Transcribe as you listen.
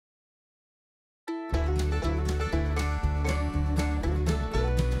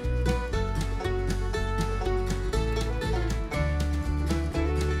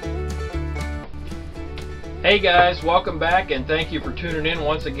Hey guys, welcome back and thank you for tuning in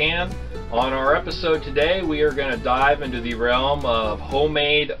once again. On our episode today we are going to dive into the realm of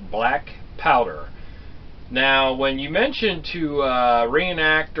homemade black powder. Now when you mention to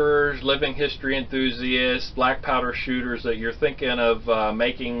reenactors, living history enthusiasts, black powder shooters that you're thinking of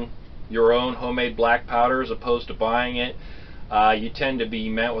making your own homemade black powder as opposed to buying it, you tend to be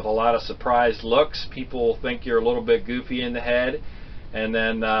met with a lot of surprised looks. People think you're a little bit goofy in the head. And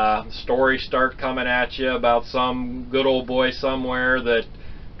then stories start coming at you about some good old boy somewhere that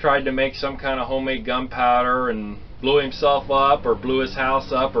tried to make some kind of homemade gunpowder and blew himself up or blew his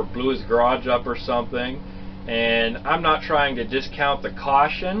house up or blew his garage up or something. And I'm not trying to discount the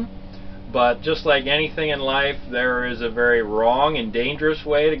caution, but just like anything in life, there is a very wrong and dangerous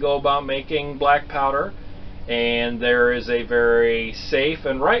way to go about making black powder, and there is a very safe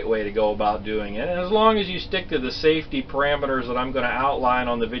and right way to go about doing it. And as long as you stick to the safety parameters that I'm going to outline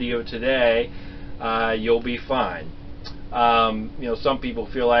on the video today, you'll be fine. You know, some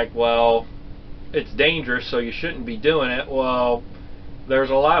people feel like, well, it's dangerous, so you shouldn't be doing it. Well,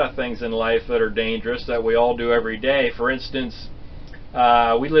 there's a lot of things in life that are dangerous that we all do every day. For instance,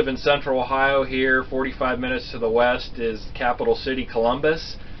 we live in Central Ohio here. 45 minutes to the west is capital city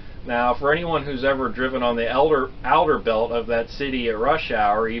Columbus. Now, for anyone who's ever driven on the outer belt of that city at rush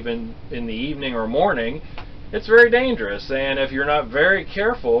hour, even in the evening or morning, it's very dangerous. And if you're not very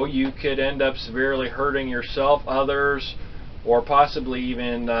careful, you could end up severely hurting yourself, others, or possibly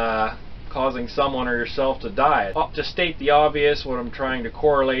even causing someone or yourself to die. To state the obvious, what I'm trying to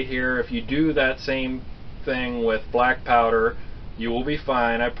correlate here, if you do that same thing with black powder, you will be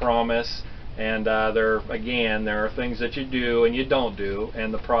fine, I promise. And there are things that you do and you don't do,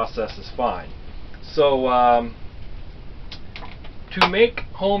 and the process is fine. So to make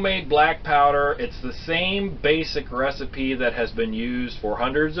homemade black powder, it's the same basic recipe that has been used for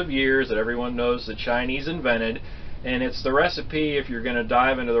hundreds of years, that everyone knows the Chinese invented, and it's the recipe, if you're going to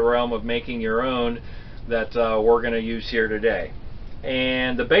dive into the realm of making your own, that we're going to use here today.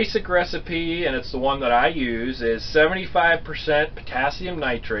 And the basic recipe, and it's the one that I use, is 75% potassium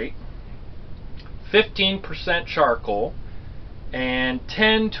nitrate, 15% charcoal, and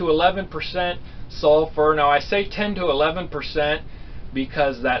 10 to 11% sulfur. Now I say 10 to 11%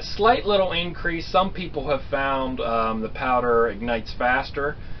 because that slight little increase, some people have found the powder ignites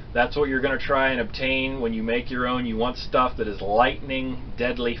faster. That's what you're going to try and obtain when you make your own. You want stuff that is lightning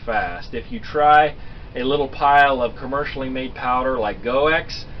deadly fast. If you try a little pile of commercially made powder like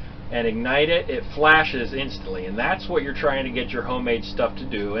GoEx and ignite it, it flashes instantly, and that's what you're trying to get your homemade stuff to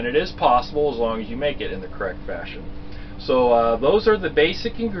do, and it is possible as long as you make it in the correct fashion. So those are the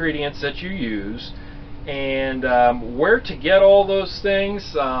basic ingredients that you use, and where to get all those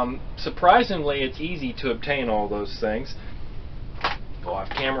things, surprisingly it's easy to obtain all those things. Go off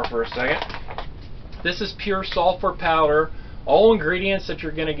camera for a second. This is pure sulfur powder. All ingredients that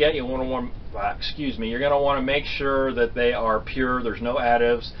you're going to get, you're going to want to make sure that they are pure. There's no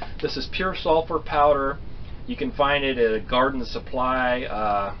additives. This is pure sulfur powder. You can find it at garden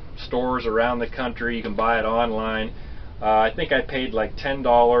supply stores around the country. You can buy it online. I think I paid like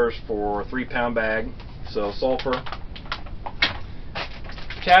 $10 for a 3-pound bag. So sulfur.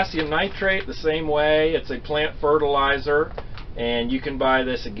 Potassium nitrate, the same way. It's a plant fertilizer, and you can buy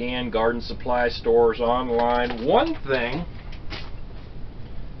this again garden supply stores online. One thing,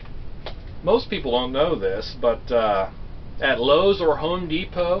 most people don't know this, but at Lowe's or Home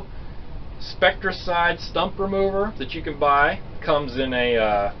Depot, Spectracide stump remover that you can buy comes in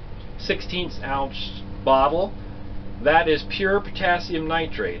a 16-ounce bottle. That is pure potassium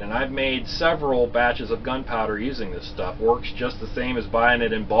nitrate, and I've made several batches of gunpowder using this stuff. Works just the same as buying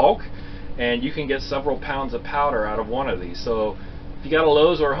it in bulk, and you can get several pounds of powder out of one of these. So if you got a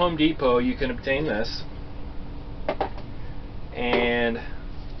Lowe's or Home Depot, you can obtain this. And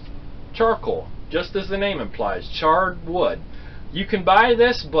charcoal, just as the name implies, charred wood. You can buy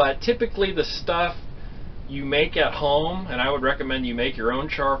this, but typically the stuff you make at home, and I would recommend you make your own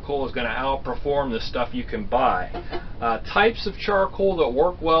charcoal, is going to outperform the stuff you can buy. Types of charcoal that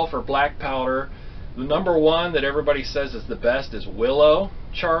work well for black powder, the number one that everybody says is the best is willow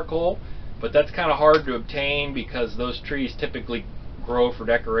charcoal, but that's kind of hard to obtain because those trees typically grow for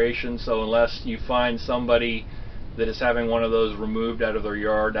decoration, so unless you find somebody that is having one of those removed out of their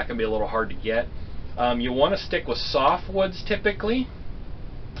yard, that can be a little hard to get. You want to stick with softwoods typically.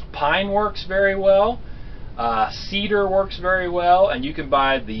 Pine works very well. Cedar works very well, and you can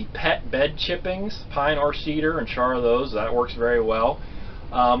buy the pet bed chippings, pine or cedar, and char those. That works very well.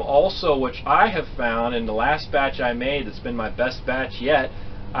 Also, which I have found in the last batch I made, that's been my best batch yet,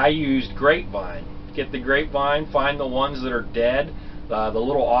 I used grapevine. Get the grapevine, find the ones that are dead. The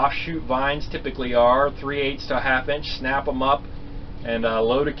little offshoot vines typically are 3/8 to a 1/2 inch. Snap them up and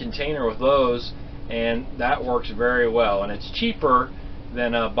load a container with those, and that works very well, and it's cheaper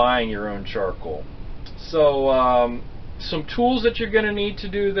than buying your own charcoal. So some tools that you're going to need to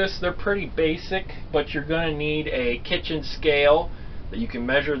do this, they're pretty basic, but you're going to need a kitchen scale that you can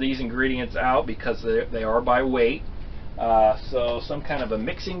measure these ingredients out because they are by weight. So some kind of a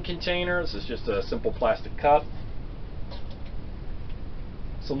mixing container. This is just a simple plastic cup.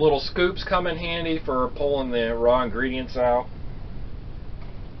 Some little scoops come in handy for pulling the raw ingredients out.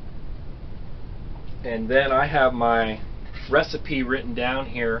 And then I have my recipe written down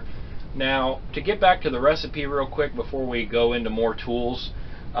here. Now, to get back to the recipe real quick before we go into more tools,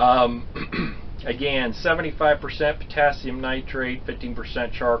 again, 75% potassium nitrate,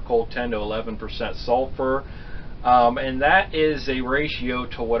 15% charcoal, 10 to 11% sulfur, and that is a ratio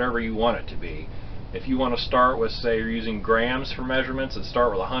to whatever you want it to be. If you want to start with, say, you're using grams for measurements, and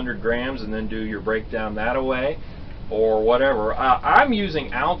start with 100 grams and then do your breakdown that away, or whatever. I'm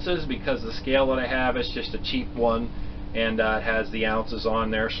using ounces because the scale that I have is just a cheap one, and it has the ounces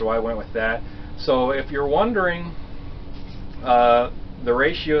on there, so I went with that. So if you're wondering the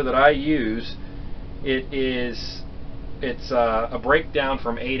ratio that I use, it's a breakdown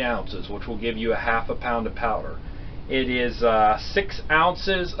from 8 ounces, which will give you a 1/2 pound of powder. It is 6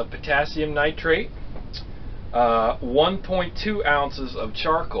 ounces of potassium nitrate, 1.2 ounces of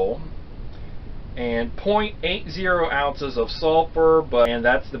charcoal, and 0.80 ounces of sulfur, and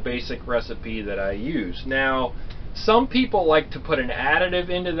that's the basic recipe that I use. Now, some people like to put an additive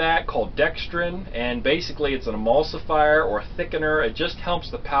into that called dextrin, and basically it's an emulsifier or thickener. It just helps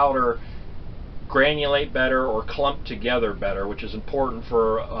the powder granulate better or clump together better, which is important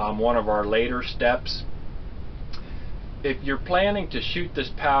for one of our later steps. If you're planning to shoot this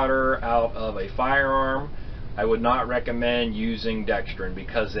powder out of a firearm, I would not recommend using dextrin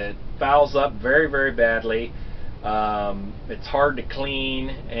because it fouls up very, very badly. It's hard to clean,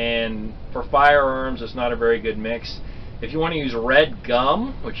 and for firearms it's not a very good mix. If you want to use red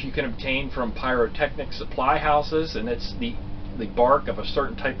gum, which you can obtain from pyrotechnic supply houses, and it's the bark of a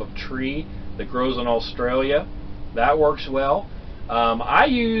certain type of tree that grows in Australia, that works well. I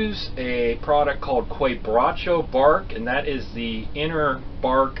use a product called quebracho bark, and that is the inner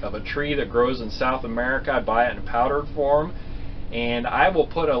bark of a tree that grows in South America. I buy it in powdered form, and I will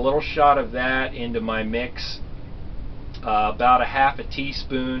put a little shot of that into my mix, about a 1/2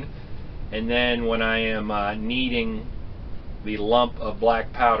 teaspoon, and then when I am kneading the lump of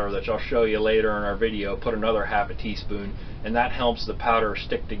black powder that I'll show you later in our video, put another 1/2 teaspoon, and that helps the powder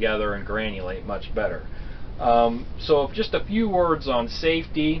stick together and granulate much better. So just a few words on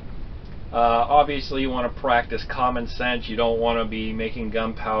safety. Obviously you want to practice common sense. You don't want to be making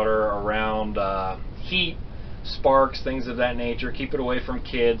gunpowder around heat, sparks, things of that nature. Keep it away from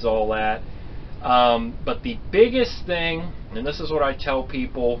kids, all that. But the biggest thing, and this is what I tell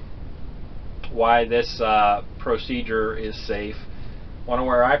people why this procedure is safe: want to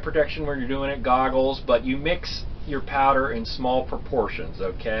wear eye protection when you're doing it, goggles, but you mix your powder in small proportions,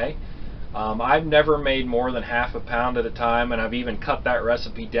 okay? I've never made more than 1/2 pound at a time, and I've even cut that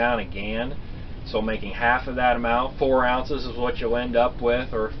recipe down again. So making 1/2 of that amount, 4 ounces is what you'll end up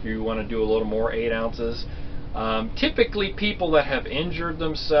with, or if you want to do a little more, 8 ounces. Typically people that have injured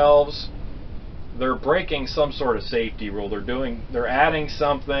themselves, they're breaking some sort of safety rule. They're adding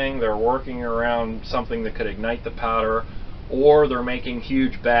something, they're working around something that could ignite the powder, or they're making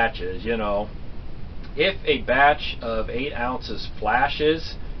huge batches. You know, if a batch of 8 ounces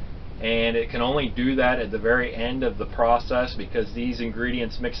flashes, and it can only do that at the very end of the process because these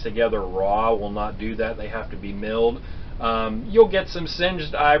ingredients mixed together raw will not do that, they have to be milled. You'll get some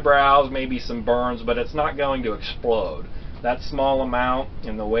singed eyebrows, maybe some burns, but it's not going to explode. That small amount,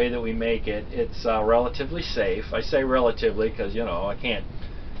 in the way that we make it, it's relatively safe. I say relatively because, you know, I can't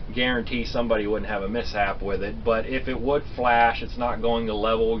guarantee somebody wouldn't have a mishap with it, but if it would flash, it's not going to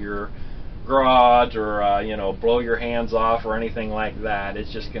level your garage or you know, blow your hands off or anything like that.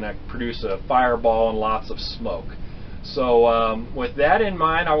 It's just going to produce a fireball and lots of smoke. So with that in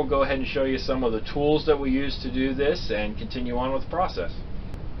mind, I will go ahead and show you some of the tools that we use to do this and continue on with the process.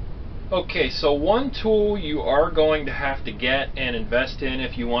 Okay, so one tool you are going to have to get and invest in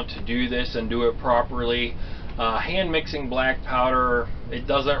if you want to do this and do it properly. Hand mixing black powder, it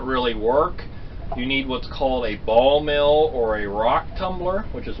doesn't really work. You need what's called a ball mill or a rock tumbler,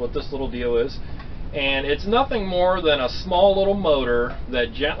 which is what this little deal is. And it's nothing more than a small little motor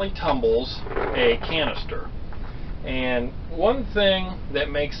that gently tumbles a canister. And one thing that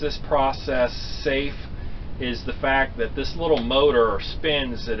makes this process safe is the fact that this little motor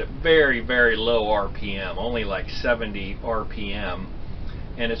spins at a very, very low RPM, only like 70 RPM,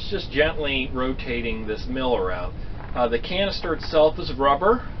 and it's just gently rotating this mill around. The canister itself is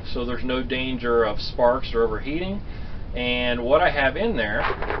rubber, so there's no danger of sparks or overheating. And what I have in there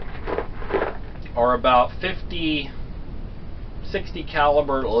are about 50, 60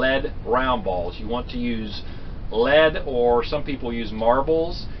 caliber lead round balls. You want to use lead, or some people use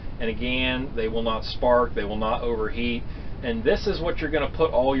marbles, and again, they will not spark, they will not overheat. And this is what you're going to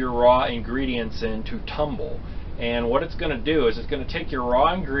put all your raw ingredients in to tumble. And what it's going to do is it's going to take your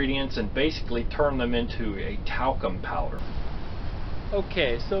raw ingredients and basically turn them into a talcum powder.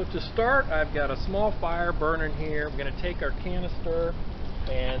 Okay, so to start, I've got a small fire burning here. I'm going to take our canister,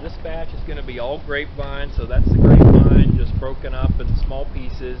 and this batch is going to be all grapevine, so that's the grapevine just broken up in small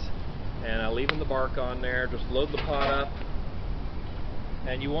pieces, and I'm leaving the bark on there. Just load the pot up,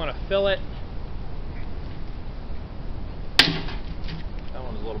 and you want to fill it. That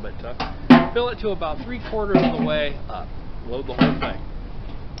one's a little bit tough. Fill it to about 3/4 of the way up. Load the whole thing.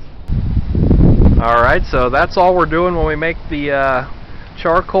 Alright, so that's all we're doing when we make the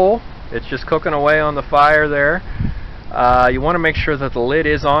charcoal. It's just cooking away on the fire there. You want to make sure that the lid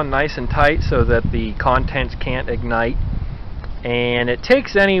is on nice and tight so that the contents can't ignite. And it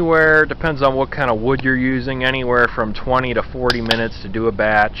takes anywhere, depends on what kind of wood you're using, anywhere from 20 to 40 minutes to do a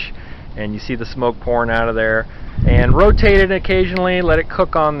batch. And you see the smoke pouring out of there. And rotate it occasionally, let it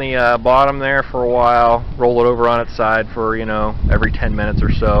cook on the bottom there for a while, roll it over on its side for, you know, every 10 minutes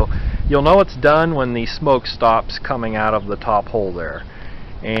or so. You'll know it's done when the smoke stops coming out of the top hole there.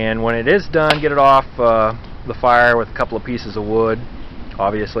 And when it is done, get it off the fire with a couple of pieces of wood.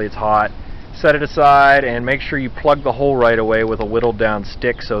 Obviously it's hot. Set it aside and make sure you plug the hole right away with a whittled down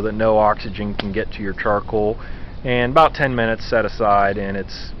stick so that no oxygen can get to your charcoal. And about 10 minutes set aside and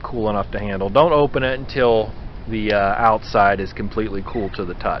it's cool enough to handle. Don't open it until the outside is completely cool to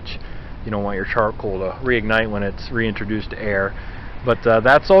the touch. You don't want your charcoal to reignite when it's reintroduced to air. But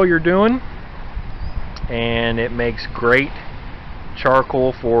that's all you're doing, and it makes great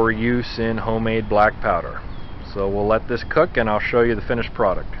charcoal for use in homemade black powder. So we'll let this cook and I'll show you the finished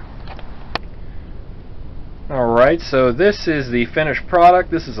product. Alright, so this is the finished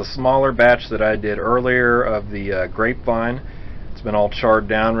product. This is a smaller batch that I did earlier of the grapevine. It's been all charred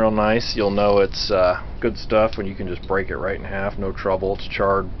down real nice. You'll know it's good stuff when you can just break it right in half, no trouble. It's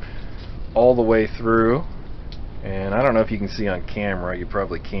charred all the way through. And I don't know if you can see on camera, you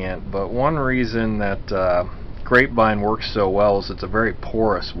probably can't, but one reason that grapevine works so well is it's a very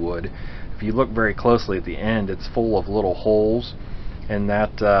porous wood. If you look very closely at the end, it's full of little holes, and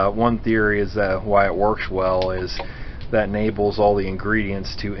that one theory is that why it works well is that enables all the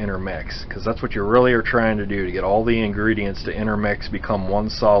ingredients to intermix, because that's what you really are trying to do, to get all the ingredients to intermix, become one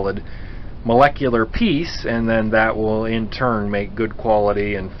solid molecular piece, and then that will in turn make good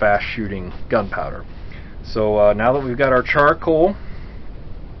quality and fast shooting gunpowder. So now that we've got our charcoal,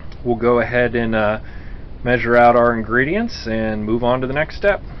 we'll go ahead and measure out our ingredients and move on to the next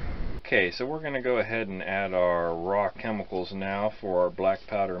step. Okay, so we're going to go ahead and add our raw chemicals now for our black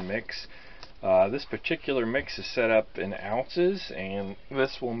powder mix. This particular mix is set up in ounces, and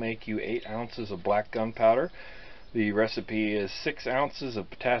this will make you 8 ounces of black gunpowder. The recipe is 6 ounces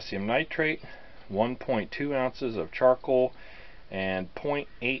of potassium nitrate, 1.2 ounces of charcoal, and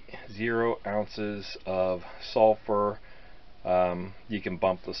 0.80 ounces of sulfur. You can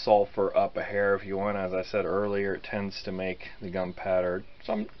bump the sulfur up a hair if you want. As I said earlier, it tends to make the gunpowder, in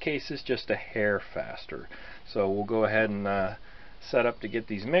some cases, just a hair faster. So we'll go ahead and set up to get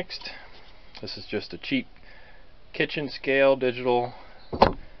these mixed. This is just a cheap kitchen scale digital.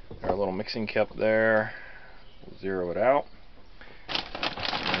 Our little mixing cup there. We'll zero it out.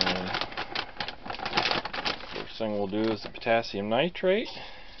 And first thing we'll do is the potassium nitrate.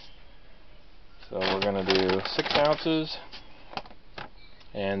 So we're going to do 6 ounces.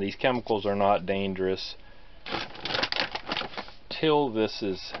 And these chemicals are not dangerous till this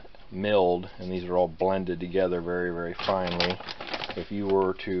is milled, and these are all blended together very, very finely. If you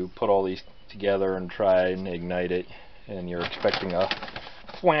were to put all these together and try and ignite it, and you're expecting a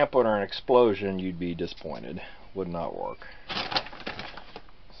thwamp or an explosion, you'd be disappointed. Would not work.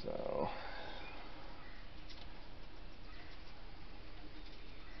 So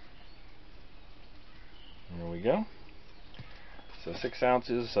there we go. So 6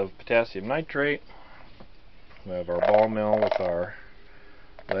 ounces of potassium nitrate. We have our ball mill with our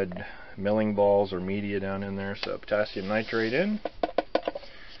lead milling balls or media down in there. So potassium nitrate in.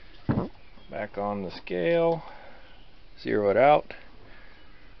 Back on the scale. Zero it out.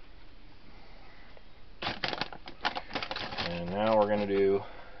 And now we're going to do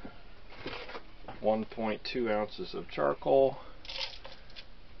 1.2 ounces of charcoal.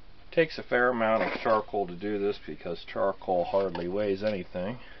 Takes a fair amount of charcoal to do this because charcoal hardly weighs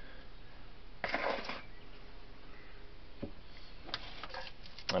anything.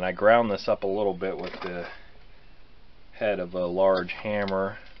 And I ground this up a little bit with the head of a large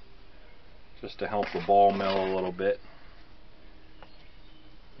hammer just to help the ball mill a little bit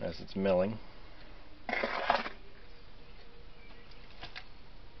as it's milling.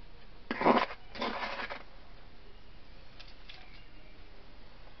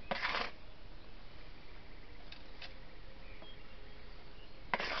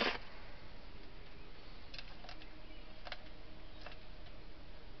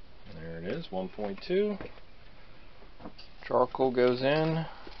 There it is, 1.2. Charcoal goes in.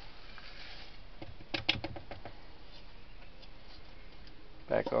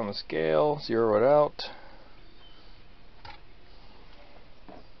 Back on the scale, zero it out.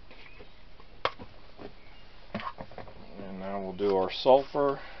 And now we'll do our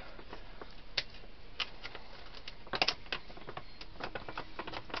sulfur.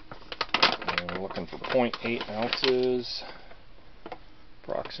 And we're looking for 0.8 ounces,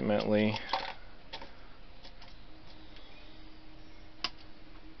 approximately.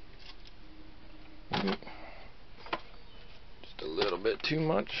 Just a little bit too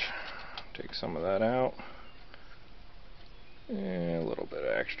much. Take some of that out. And a little bit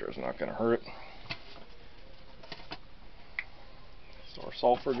of extra is not going to hurt. So our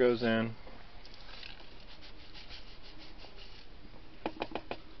sulfur goes in.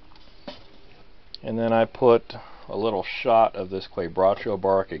 And then I put a little shot of this quebracho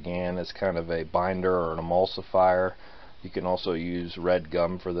bark. Again, it's kind of a binder or an emulsifier. You can also use red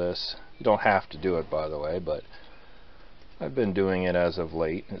gum for this. You don't have to do it, by the way, but I've been doing it as of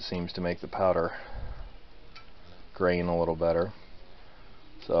late. It seems to make the powder grain a little better.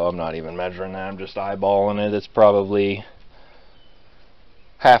 So I'm not even measuring that, I'm just eyeballing it. It's probably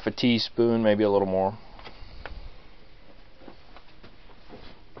half a teaspoon, maybe a little more.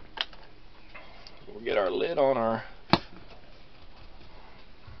 We'll get our lid on our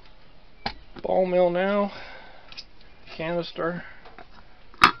ball mill now. Canister.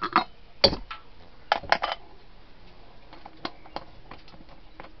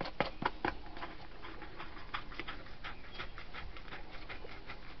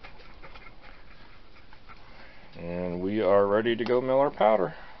 And we are ready to go mill our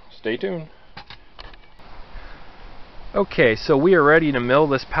powder. Stay tuned. Okay, so we are ready to mill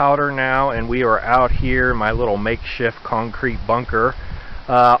this powder now, and we are out here in my little makeshift concrete bunker.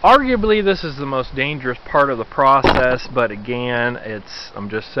 Arguably this is the most dangerous part of the process, but again, I'm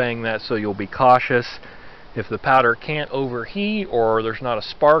just saying that so you'll be cautious. If the powder can't overheat or there's not a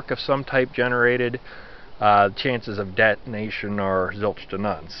spark of some type generated, chances of detonation are zilch to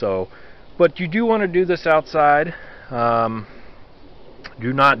none. So, but you do want to do this outside.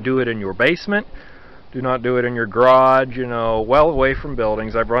 Do not do it in your basement. Do not do it in your garage, you know, well away from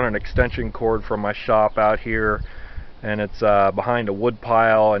buildings. I've run an extension cord from my shop out here, and it's behind a wood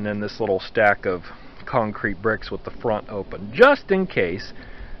pile and then this little stack of concrete bricks with the front open, just in case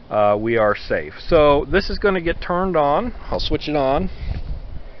we are safe. So this is going to get turned on. I'll switch it on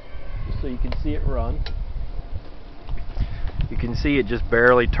just so you can see it run. You can see it just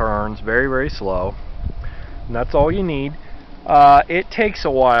barely turns, very, very slow, and that's all you need. It takes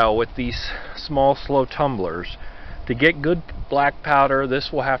a while with these small, slow tumblers. To get good black powder,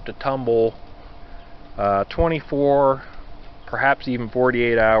 this will have to tumble 24, perhaps even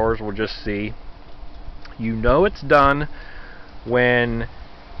 48 hours, we'll just see. You know it's done when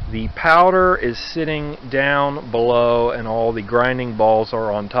the powder is sitting down below and all the grinding balls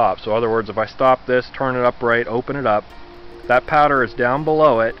are on top. So in other words, if I stop this, turn it upright, open it up, that powder is down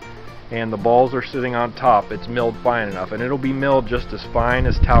below it and the balls are sitting on top. It's milled fine enough, and it'll be milled just as fine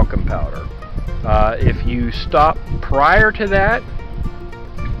as talcum powder. If you stop prior to that,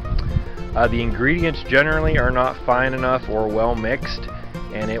 the ingredients generally are not fine enough or well mixed,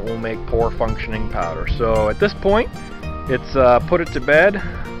 and it will make poor functioning powder. So at this point, it's put it to bed.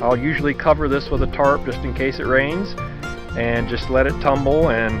 I'll usually cover this with a tarp just in case it rains, and just let it tumble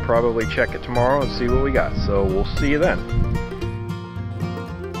and probably check it tomorrow and see what we got. So we'll see you then.